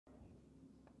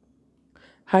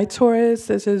Hi Taurus,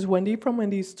 this is Wendy from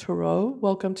Wendys Tarot.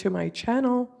 Welcome to my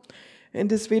channel. In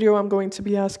this video, I'm going to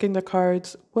be asking the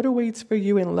cards what awaits for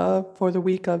you in love for the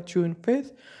week of June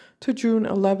 5th to June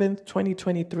 11th,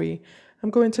 2023. I'm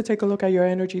going to take a look at your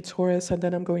energy, Taurus, and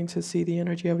then I'm going to see the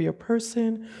energy of your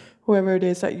person, whoever it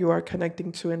is that you are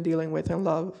connecting to and dealing with in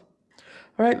love.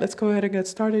 All right, let's go ahead and get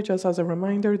started. Just as a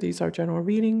reminder, these are general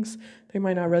readings. They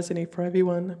might not resonate for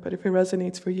everyone, but if it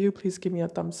resonates for you, please give me a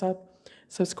thumbs up.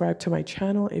 Subscribe to my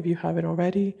channel if you haven't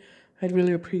already. I'd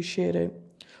really appreciate it.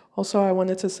 Also, I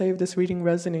wanted to say if this reading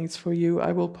resonates for you,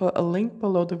 I will put a link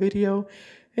below the video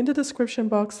in the description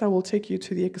box that will take you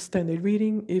to the extended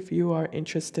reading if you are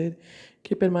interested.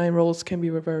 Keep in mind, roles can be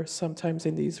reversed sometimes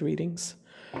in these readings.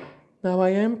 Now, I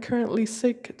am currently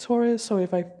sick, Taurus, so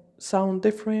if I sound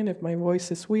different, if my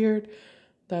voice is weird,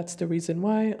 that's the reason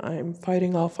why. I'm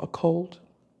fighting off a cold.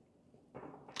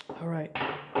 All right.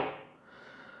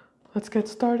 Let's get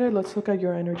started. Let's look at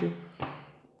your energy.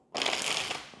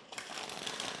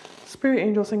 Spirit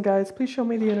angels and guides, please show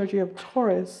me the energy of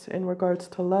Taurus in regards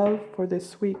to love for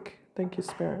this week. Thank you,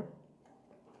 Spirit.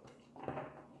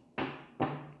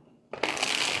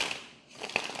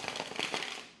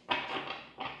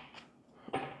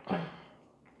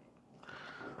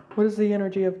 What is the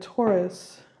energy of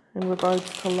Taurus in regards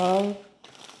to love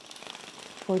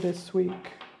for this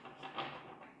week?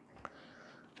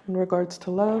 In regards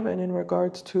to love and in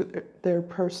regards to their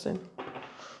person.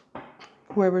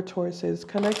 Whoever Taurus is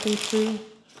connecting to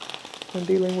and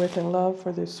dealing with in love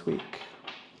for this week.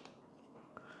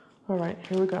 All right,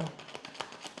 here we go.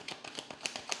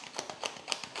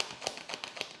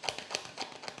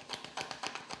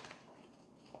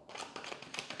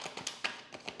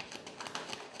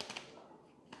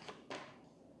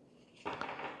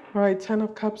 All right, 10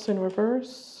 of Cups in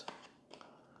reverse,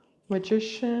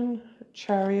 Magician,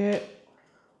 Chariot,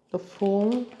 the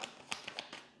Fool,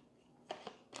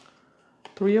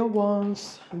 3 of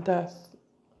Wands, Death.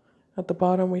 At the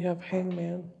bottom, we have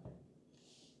Hangman.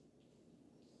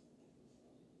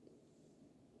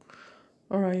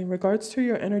 All right, in regards to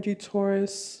your energy,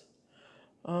 Taurus,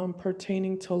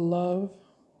 pertaining to love,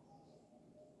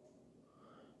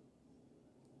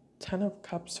 10 of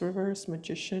Cups reverse,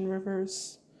 Magician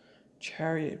reverse,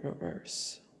 Chariot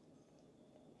reverse.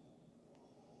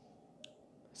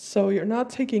 So you're not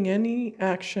taking any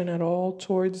action at all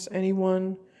towards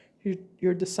anyone.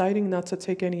 You're deciding not to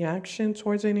take any action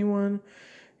towards anyone.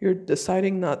 You're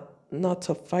deciding not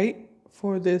to fight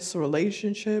for this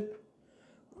relationship.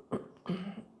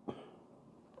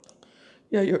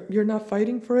 Yeah, you're not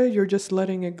fighting for it. You're just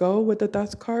letting it go with the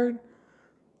Death card.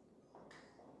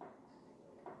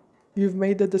 You've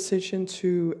made the decision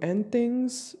to end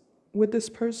things with this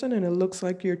person, and it looks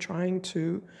like you're trying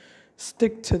to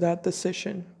stick to that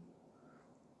decision.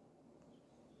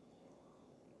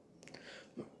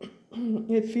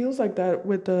 It feels like that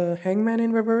with the Hangman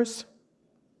in reverse.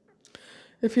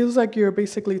 It feels like you're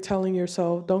basically telling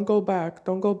yourself, don't go back,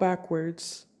 don't go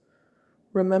backwards.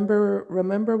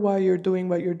 Remember why you're doing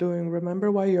what you're doing. Remember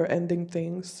why you're ending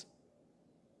things.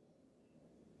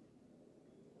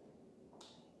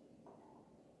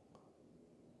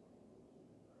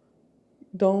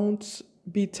 Don't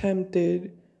be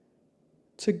tempted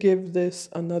to give this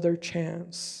another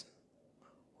chance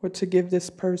or to give this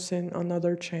person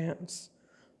another chance.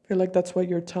 I feel like that's what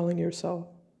you're telling yourself.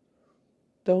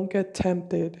 Don't get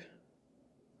tempted.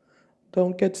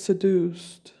 Don't get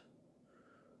seduced.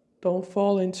 Don't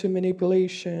fall into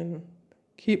manipulation.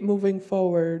 Keep moving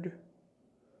forward.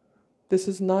 This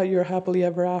is not your happily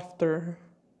ever after.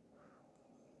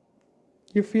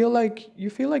 You feel like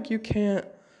you can't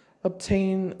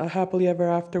obtain a happily ever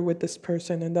after with this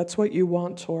person, and that's what you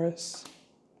want, Taurus.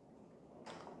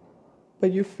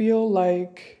 But you feel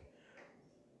like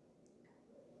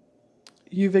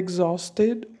you've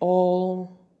exhausted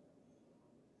all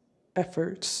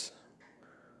efforts.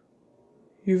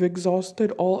 You've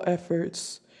exhausted all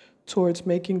efforts towards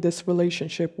making this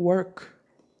relationship work.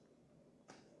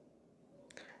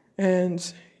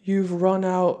 And you've run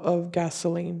out of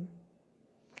gasoline.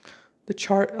 The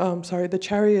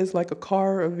chariot is like a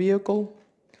car, a vehicle.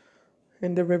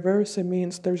 In the reverse, it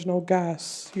means there's no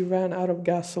gas. You ran out of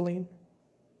gasoline.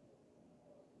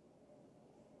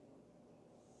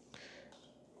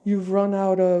 You've run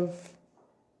out of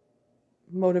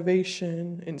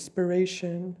motivation,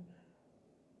 inspiration.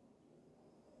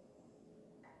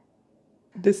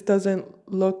 This doesn't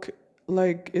look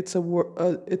like it's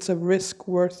a risk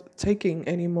worth taking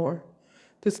anymore.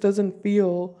 This doesn't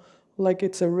feel like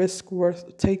it's a risk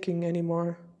worth taking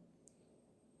anymore.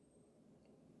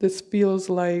 This feels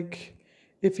like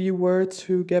if you were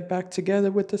to get back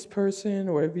together with this person,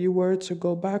 or if you were to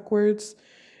go backwards,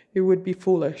 it would be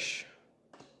foolish.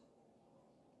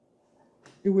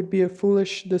 It would be a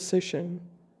foolish decision.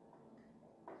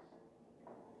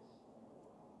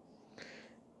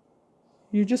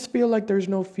 You just feel like there's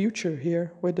no future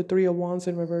here with the Three of Wands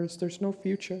in reverse. There's no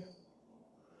future.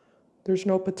 There's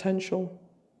no potential.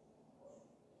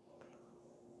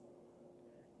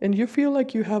 And you feel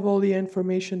like you have all the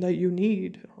information that you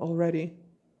need already.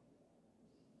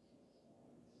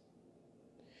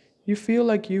 You feel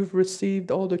like you've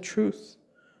received all the truth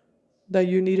that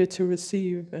you needed to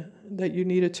receive, that you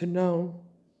needed to know.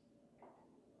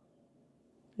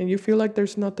 And you feel like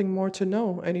there's nothing more to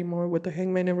know anymore with the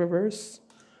Hangman in reverse.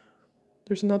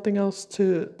 There's nothing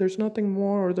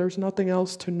more, or there's nothing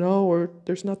else to know, or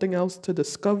there's nothing else to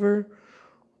discover.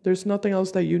 There's nothing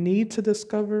else that you need to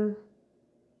discover.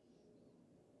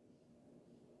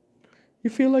 You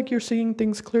feel like you're seeing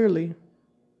things clearly.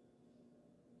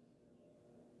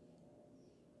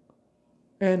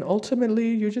 And ultimately,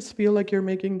 you just feel like you're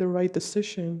making the right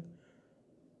decision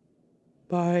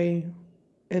by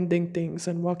ending things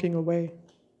and walking away.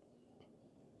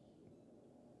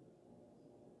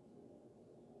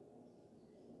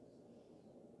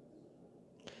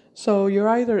 So you're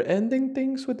either ending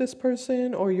things with this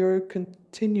person, or you're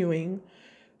continuing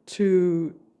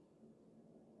to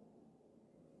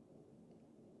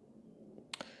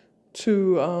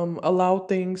allow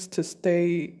things to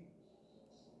stay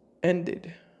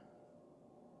ended.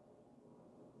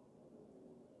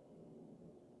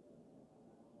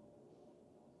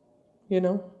 You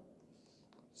know?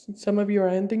 Some of you are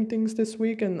ending things this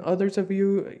week, and others of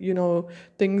you,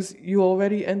 things, you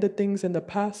already ended things in the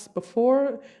past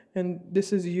before, and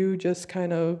this is you just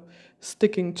kind of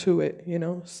sticking to it,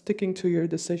 sticking to your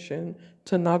decision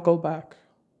to not go back.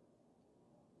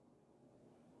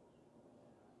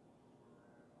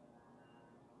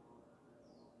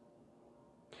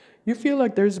 You feel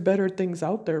like there's better things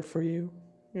out there for you,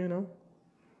 You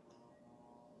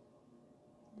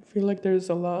feel like there's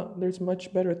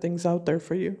much better things out there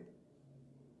for you.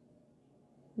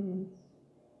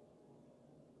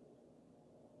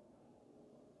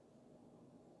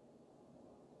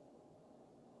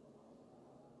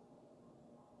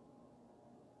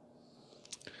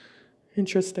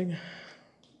 Interesting.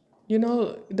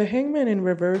 The Hangman in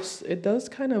reverse, it does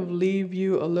kind of leave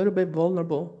you a little bit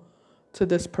vulnerable to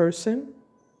this person,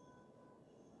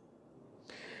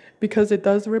 because it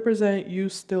does represent you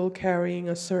still carrying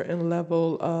a certain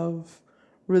level of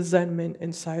resentment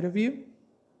inside of you.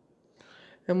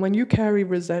 And when you carry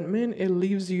resentment, it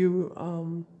leaves you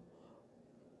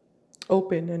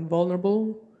open and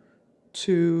vulnerable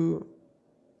to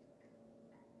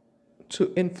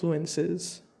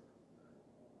influences,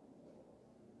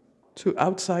 to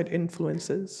outside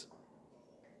influences.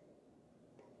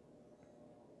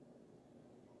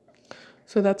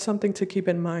 So that's something to keep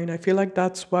in mind. I feel like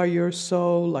that's why you're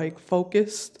so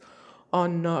focused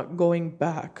on not going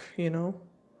back,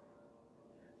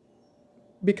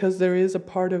 Because there is a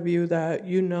part of you that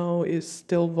is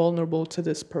still vulnerable to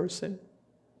this person.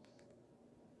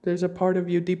 There's a part of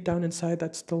you deep down inside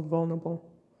that's still vulnerable.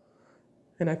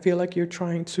 And I feel like you're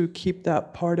trying to keep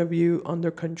that part of you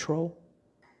under control,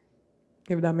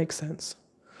 if that makes sense.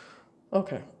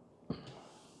 Okay.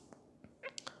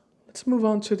 Let's move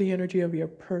on to the energy of your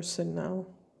person now.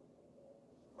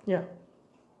 Yeah.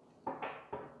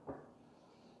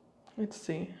 Let's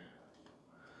see.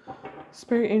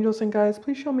 Spirit angels and guides,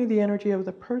 please show me the energy of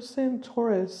the person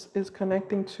Taurus is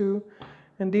connecting to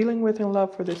and dealing with in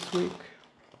love for this week.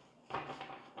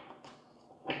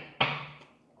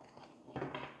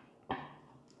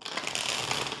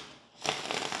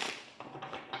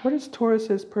 What is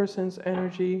Taurus's person's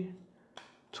energy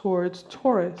towards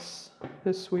Taurus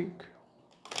this week?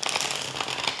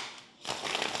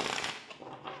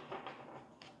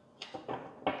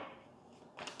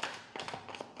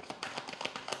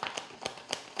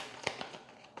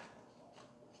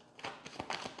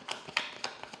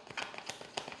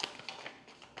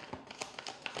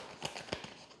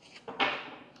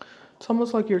 It's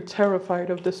almost like you're terrified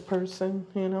of this person,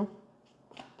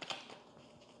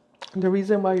 The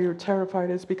reason why you're terrified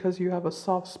is because you have a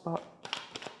soft spot.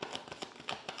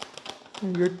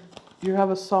 You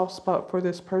have a soft spot for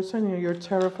this person, and you're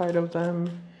terrified of them,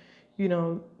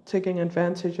 taking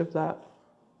advantage of that.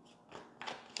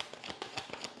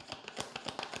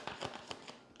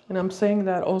 And I'm saying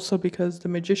that also because the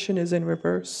Magician is in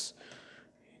reverse.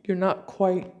 You're not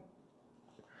quite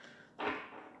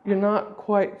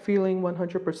feeling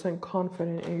 100%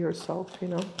 confident in yourself,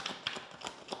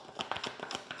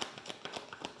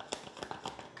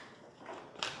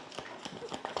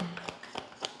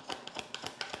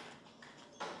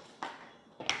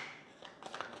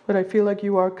 But I feel like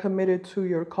you are committed to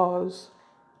your cause.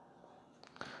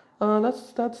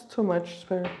 That's too much,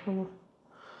 Spirit.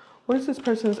 What is this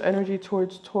person's energy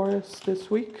towards Taurus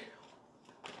this week?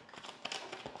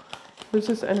 What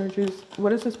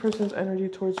is this person's energy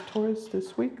towards Taurus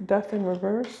this week? Death in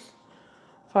reverse.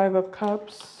 5 of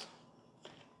Cups.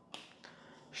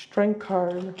 Strength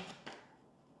card.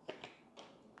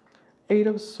 8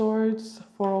 of Swords.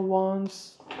 4 of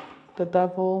Wands. The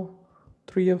Devil.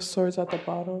 3 of Swords at the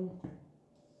bottom.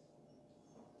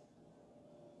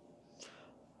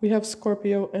 We have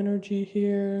Scorpio energy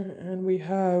here, and we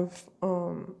have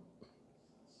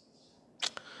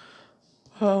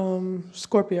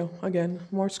Scorpio again.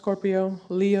 More Scorpio,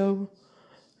 Leo,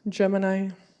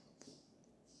 Gemini,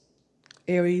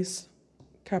 Aries,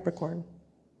 Capricorn.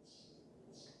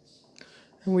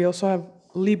 And we also have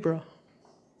Libra.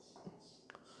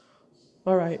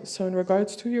 All right, so in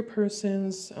regards to your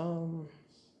person's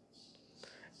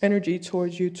energy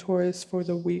towards you, Taurus, for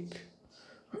the week.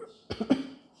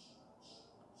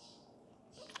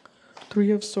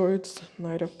 3 of Swords,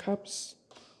 Knight of Cups,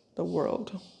 the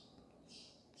World.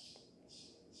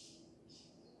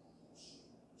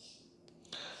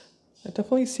 I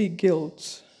definitely see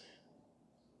guilt.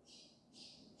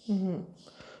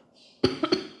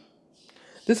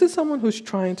 This is someone who's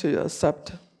trying to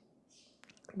accept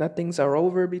that things are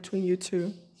over between you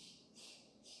two.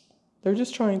 They're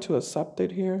just trying to accept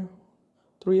it here.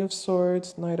 3 of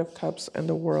Swords, Knight of Cups, and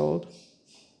the World.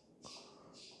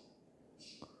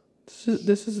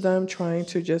 This is them trying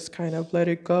to just kind of let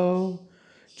it go,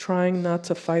 trying not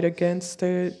to fight against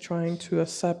it, trying to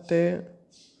accept it.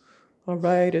 All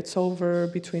right, it's over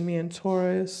between me and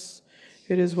Taurus.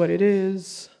 It is what it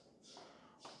is.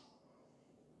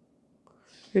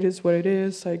 It is what it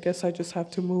is. I guess I just have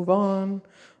to move on.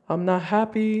 I'm not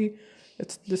happy.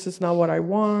 This is not what I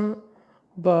want,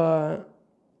 but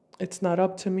it's not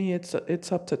up to me.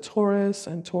 It's up to Taurus,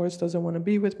 and Taurus doesn't want to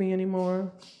be with me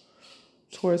anymore.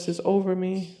 Taurus is over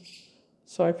me.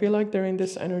 So I feel like they're in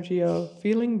this energy of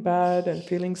feeling bad and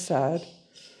feeling sad,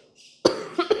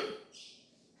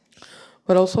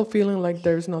 but also feeling like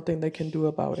there's nothing they can do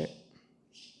about it.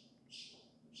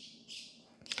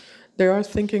 They are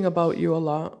thinking about you a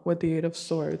lot with the 8 of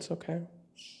Swords, okay?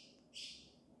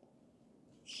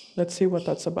 Let's see what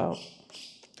that's about.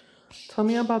 Tell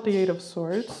me about the 8 of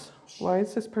Swords. Why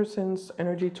is this person's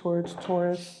energy towards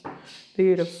Taurus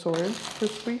the 8 of Swords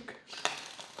this week?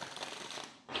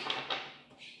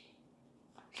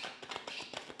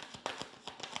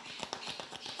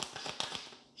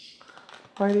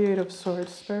 Why the 8 of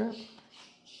Swords, Spirit?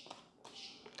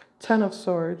 10 of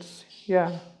Swords,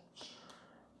 yeah.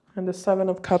 And the 7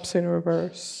 of Cups in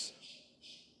reverse.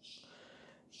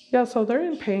 Yeah, so they're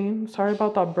in pain. Sorry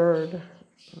about that bird.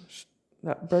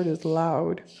 That bird is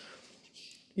loud.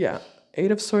 Yeah, 8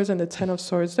 of Swords and the 10 of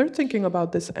Swords. They're thinking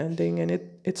about this ending, and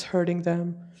it's hurting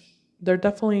them. They're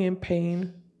definitely in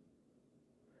pain.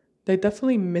 They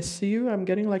definitely miss you. I'm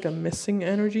getting like a missing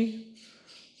energy.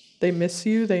 They miss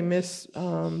you. They miss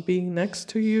being next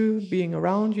to you, being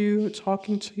around you,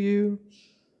 talking to you.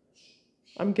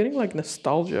 I'm getting like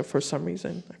nostalgia for some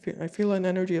reason. I feel an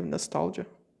energy of nostalgia.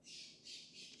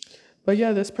 But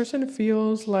yeah, this person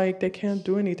feels like they can't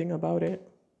do anything about it.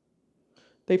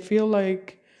 They feel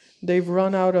like they've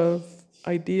run out of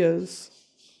ideas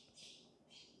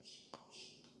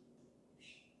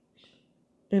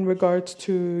in regards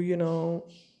to, you know,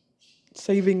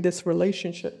 saving this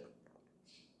relationship.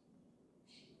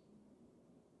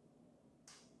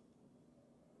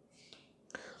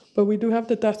 But we do have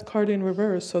the Death card in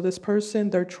reverse. So this person,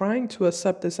 they're trying to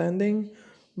accept this ending,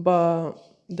 but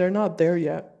they're not there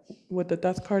yet. With the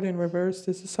Death card in reverse,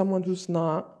 this is someone who's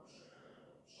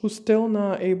still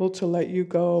not able to let you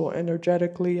go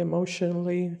energetically,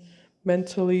 emotionally,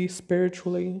 mentally,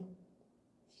 spiritually.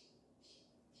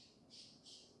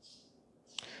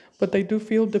 But they do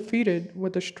feel defeated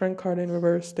with the Strength card in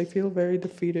reverse. They feel very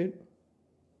defeated.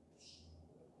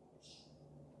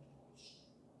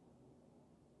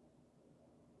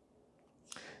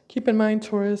 Keep in mind,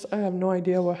 Taurus, I have no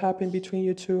idea what happened between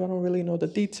you two. I don't really know the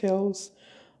details.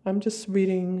 I'm just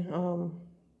reading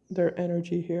their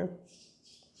energy here.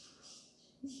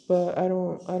 But I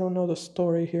don't know the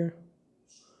story here.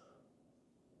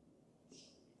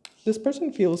 This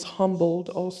person feels humbled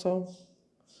also.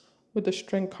 With the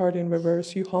Strength card in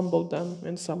reverse, you humbled them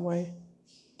in some way.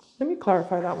 Let me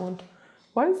clarify that one.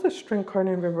 Why is the Strength card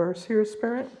in reverse here,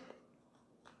 Spirit?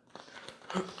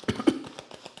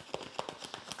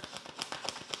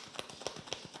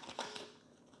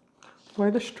 Why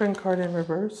the Strength card in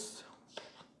reverse?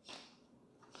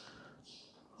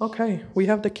 Okay, we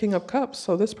have the King of Cups.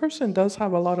 So this person does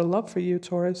have a lot of love for you,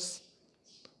 Taurus.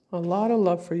 A lot of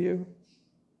love for you.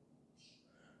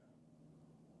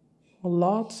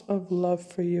 Lots of love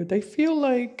for you. They feel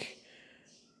like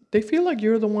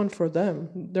you're the one for them.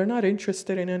 They're not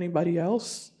interested in anybody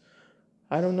else.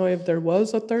 I don't know if there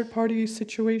was a third party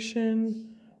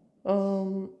situation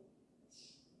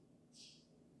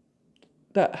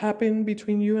that happened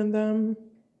between you and them.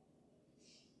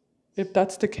 If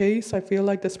that's the case, I feel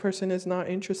like this person is not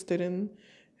interested in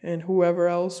whoever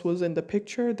else was in the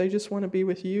picture. They just want to be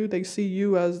with you. They see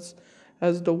you as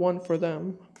the one for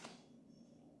them.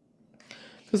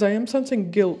 Because I am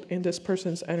sensing guilt in this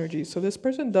person's energy. So this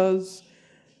person does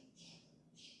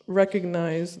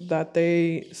recognize that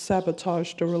they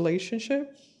sabotaged the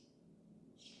relationship.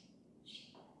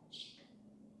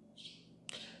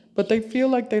 But they feel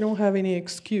like they don't have any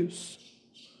excuse.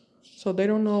 So they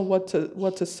don't know what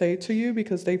to say to you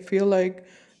because they feel like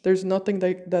there's nothing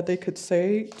that they could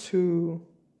say to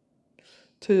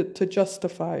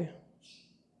justify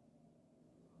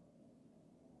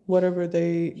whatever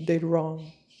they did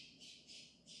wrong.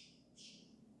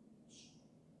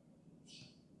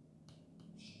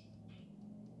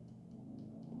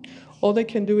 All they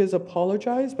can do is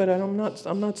apologize, but I'm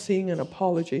not seeing an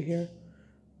apology here.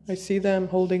 I see them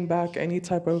holding back any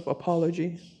type of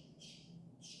apology.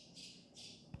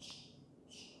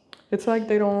 It's like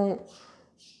they don't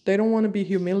want to be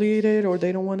humiliated, or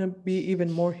they don't want to be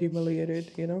even more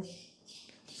humiliated, you know?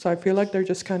 So I feel like they're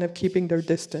just kind of keeping their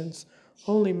distance.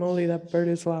 Holy moly, that bird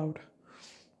is loud.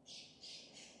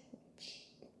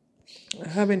 I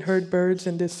haven't heard birds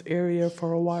in this area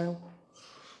for a while.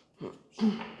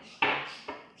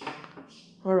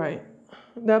 All right.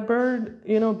 That bird,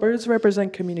 you know, birds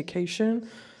represent communication.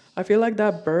 I feel like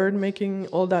that bird making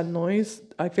all that noise,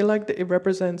 I feel like it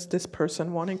represents this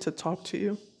person wanting to talk to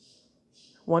you.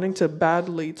 Wanting to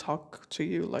badly talk to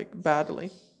you, like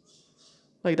badly.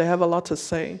 Like they have a lot to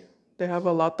say. They have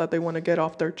a lot that they want to get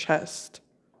off their chest.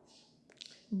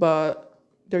 But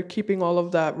they're keeping all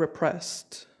of that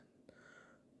repressed.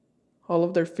 All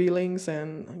of their feelings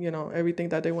and, you know, everything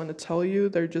that they want to tell you,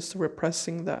 they're just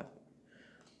repressing that.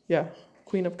 Yeah,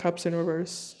 Queen of Cups in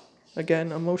reverse.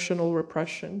 Again, emotional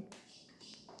repression.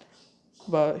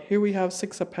 But here we have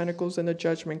Six of Pentacles and the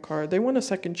Judgment card. They want a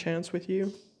second chance with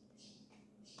you.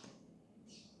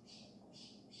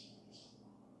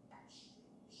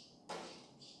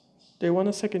 They want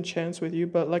a second chance with you,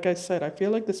 but like I said, I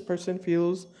feel like this person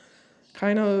feels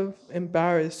kind of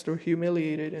embarrassed or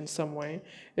humiliated in some way.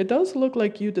 It does look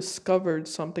like you discovered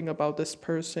something about this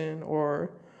person,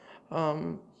 or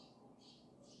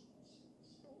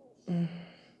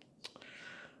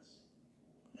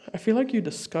I feel like you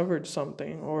discovered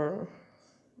something, or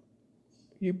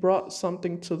you brought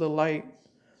something to the light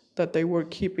that they were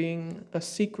keeping a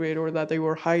secret or that they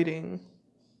were hiding.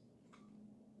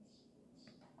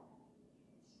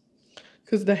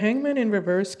 Because the Hangman in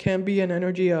reverse can be an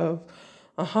energy of,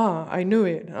 aha, I knew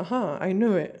it, aha, I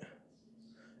knew it.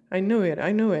 I knew it,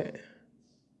 I knew it.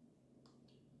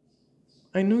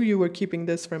 I knew you were keeping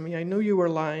this from me. I knew you were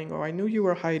lying, or I knew you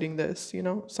were hiding this, you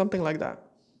know, something like that.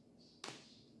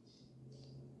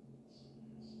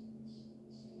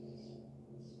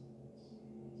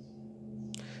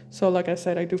 So like I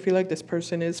said, I do feel like this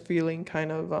person is feeling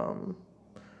kind of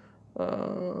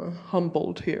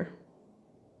humbled here.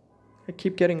 I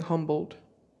keep getting humbled.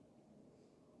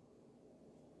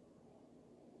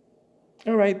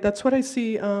 All right, that's what I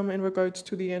see in regards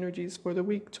to the energies for the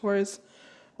week, Taurus.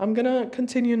 I'm going to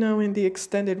continue now in the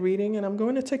extended reading, and I'm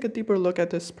going to take a deeper look at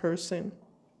this person.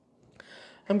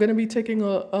 I'm going to be taking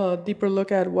a deeper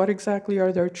look at what exactly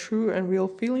are their true and real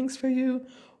feelings for you,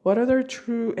 what are their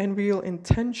true and real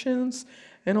intentions,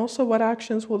 and also what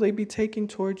actions will they be taking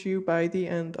towards you by the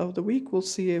end of the week. We'll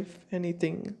see if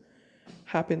anything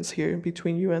happens here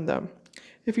between you and them.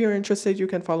 If you're interested, you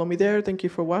can follow me there. Thank you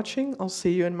for watching. I'll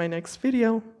see you in my next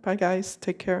video. Bye guys.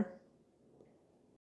 Take care.